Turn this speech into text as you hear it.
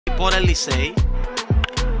por el Licey.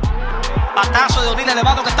 Patazo de Oneil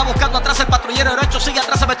elevado que está buscando atrás el patrullero derecho. Sigue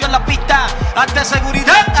atrás, se metió en la pista. Ante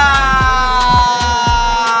seguridad.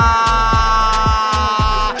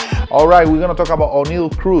 All right, we're gonna talk about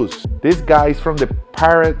Oneil Cruz. This guy is from the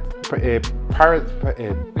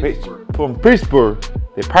from Pittsburgh,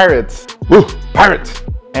 the Pirates. Woo, Pirates!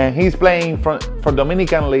 And he's playing for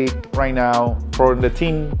Dominican League right now for the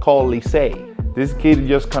team called Licey. This kid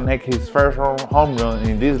just connect his first home run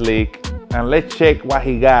in this league, and let's check what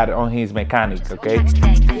he got on his mechanics, okay?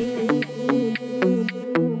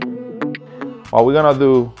 What we're gonna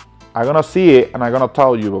do, I'm gonna see it and I'm gonna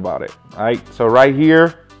tell you about it, right? So right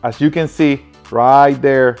here, as you can see, right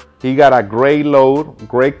there, he got a great load,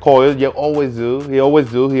 great coil. He always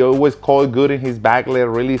coil good in his back leg,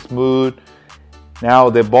 really smooth. Now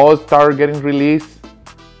the ball start getting released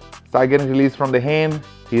from the hand.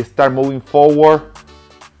 He start moving forward,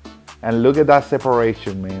 and look at that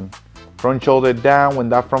separation, man. Front shoulder down when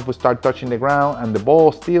that front foot start touching the ground, and the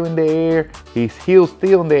ball still in the air, his heel's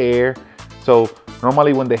still in the air. So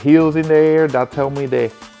normally when the heel's in the air, that tell me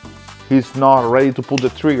that he's not ready to pull the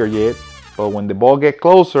trigger yet. But when the ball get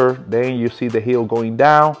closer, then you see the heel going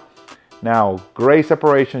down. Now, great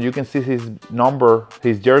separation. You can see his number,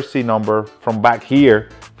 his jersey number from back here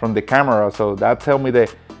from the camera. So that tell me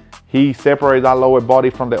that he separated that lower body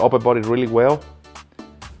from the upper body really well.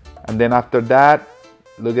 And then after that,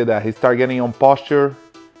 look at that. He start getting on posture.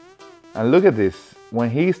 And look at this. When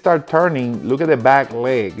he start turning, look at the back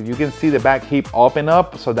leg. You can see the back hip open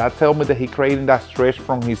up. So that tells me that he creating that stretch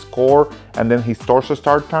from his core, and then his torso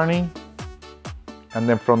start turning. And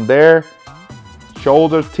then from there,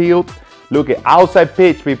 shoulder tilt. Look at outside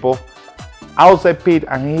pitch, people. Outside pitch,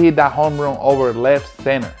 and he hit that home run over left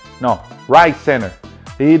center. No, right center.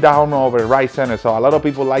 He hit that home run over right center. So a lot of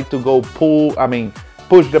people like to go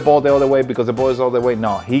push the ball the other way because the ball is the other way.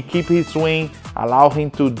 No, he keep his swing, allow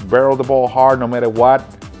him to barrel the ball hard no matter what.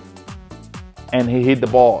 And he hit the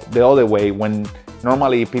ball the other way when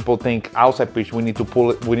normally people think outside pitch, we need to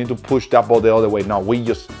pull it, we need to push that ball the other way. No, he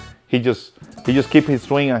just keep his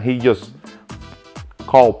swing, and he just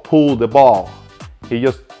pull the ball. He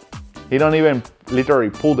don't even literally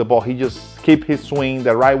pull the ball. He just keep his swing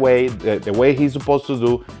the right way, the way he's supposed to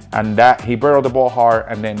do, and that he barrel the ball hard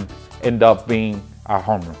and then end up being a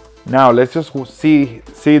home run. Now let's just see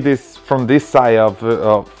this from this side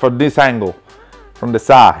from this angle, from the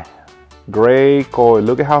side. Great coil.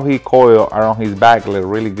 Look at how he coiled around his back leg,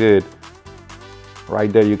 really good.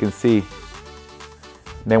 Right there, you can see.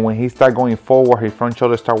 Then when he start going forward, his front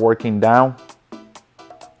shoulder start working down,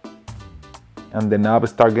 and the knob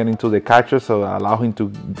start getting to the catcher, so allow him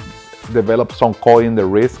to develop some coil in the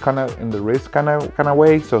wrist kind of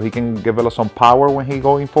way, so he can develop some power when he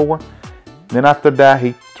going forward. Then after that,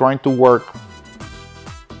 he trying to work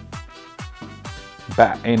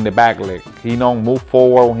back in the back leg. He don't move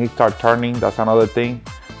forward when he start turning. That's another thing.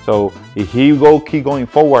 So if he keep going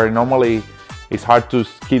forward, normally it's hard to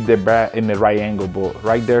keep the bat in the right angle, but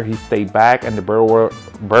right there he stayed back, and the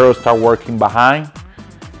barrel start working behind.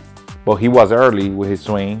 But he was early with his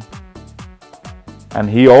swing, and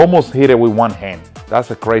he almost hit it with one hand. That's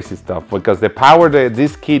the crazy stuff, because the power that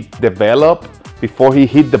this kid developed before he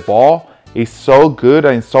hit the ball is so good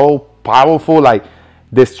and so powerful. Like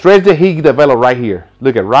the stretch that he developed right here,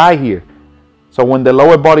 look at right here. So when the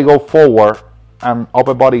lower body go forward and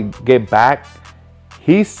upper body get back,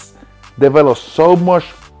 he's developed so much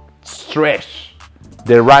stretch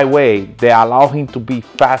the right way. They allow him to be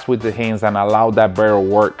fast with the hands and allow that barrel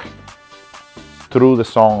work through the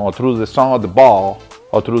song, or through the song of the ball,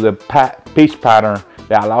 or through the pitch pattern.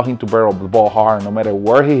 They allow him to barrel the ball hard no matter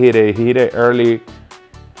where he hit it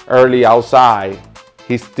early outside.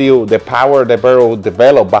 He's still, the power the barrel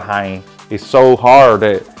developed behind is so hard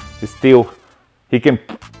that he can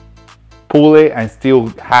pull it and still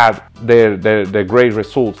have the great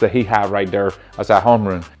results that he had right there as a home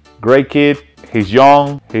run. Great kid. He's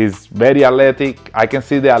young, he's very athletic. I can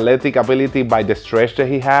see the athletic ability by the stretch that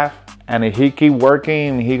he has. And if he keep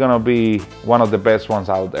working, he's gonna be one of the best ones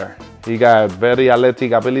out there. He got very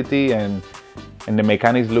athletic ability, and the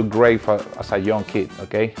mechanics look great as a young kid,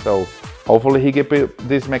 okay? So hopefully he get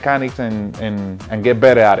these mechanics and get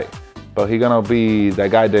better at it. But he's gonna be the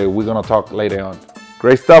guy that we're gonna talk later on.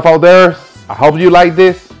 Great stuff out there. I hope you like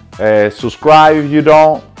this. Subscribe if you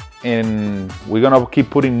don't. And we're gonna keep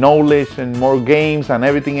putting knowledge and more games and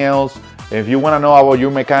everything else. If you want to know about your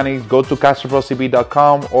mechanics, go to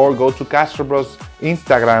CastroBrosCB.com or go to CastroBros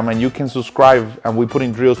Instagram, and you can subscribe, and we put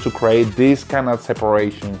in drills to create this kind of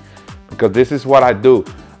separation, because this is what I do.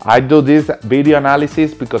 I do this video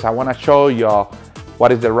analysis because I want to show y'all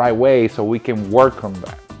what is the right way so we can work on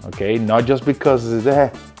that. okay? Not just because it's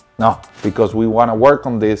there, no, because we want to work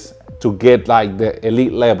on this to get like the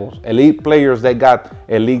elite levels, elite players that got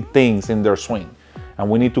elite things in their swing. And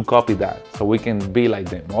we need to copy that so we can be like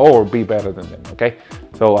them or be better than them, okay?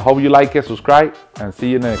 So I hope you like it, subscribe, and see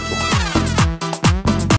you in the next one.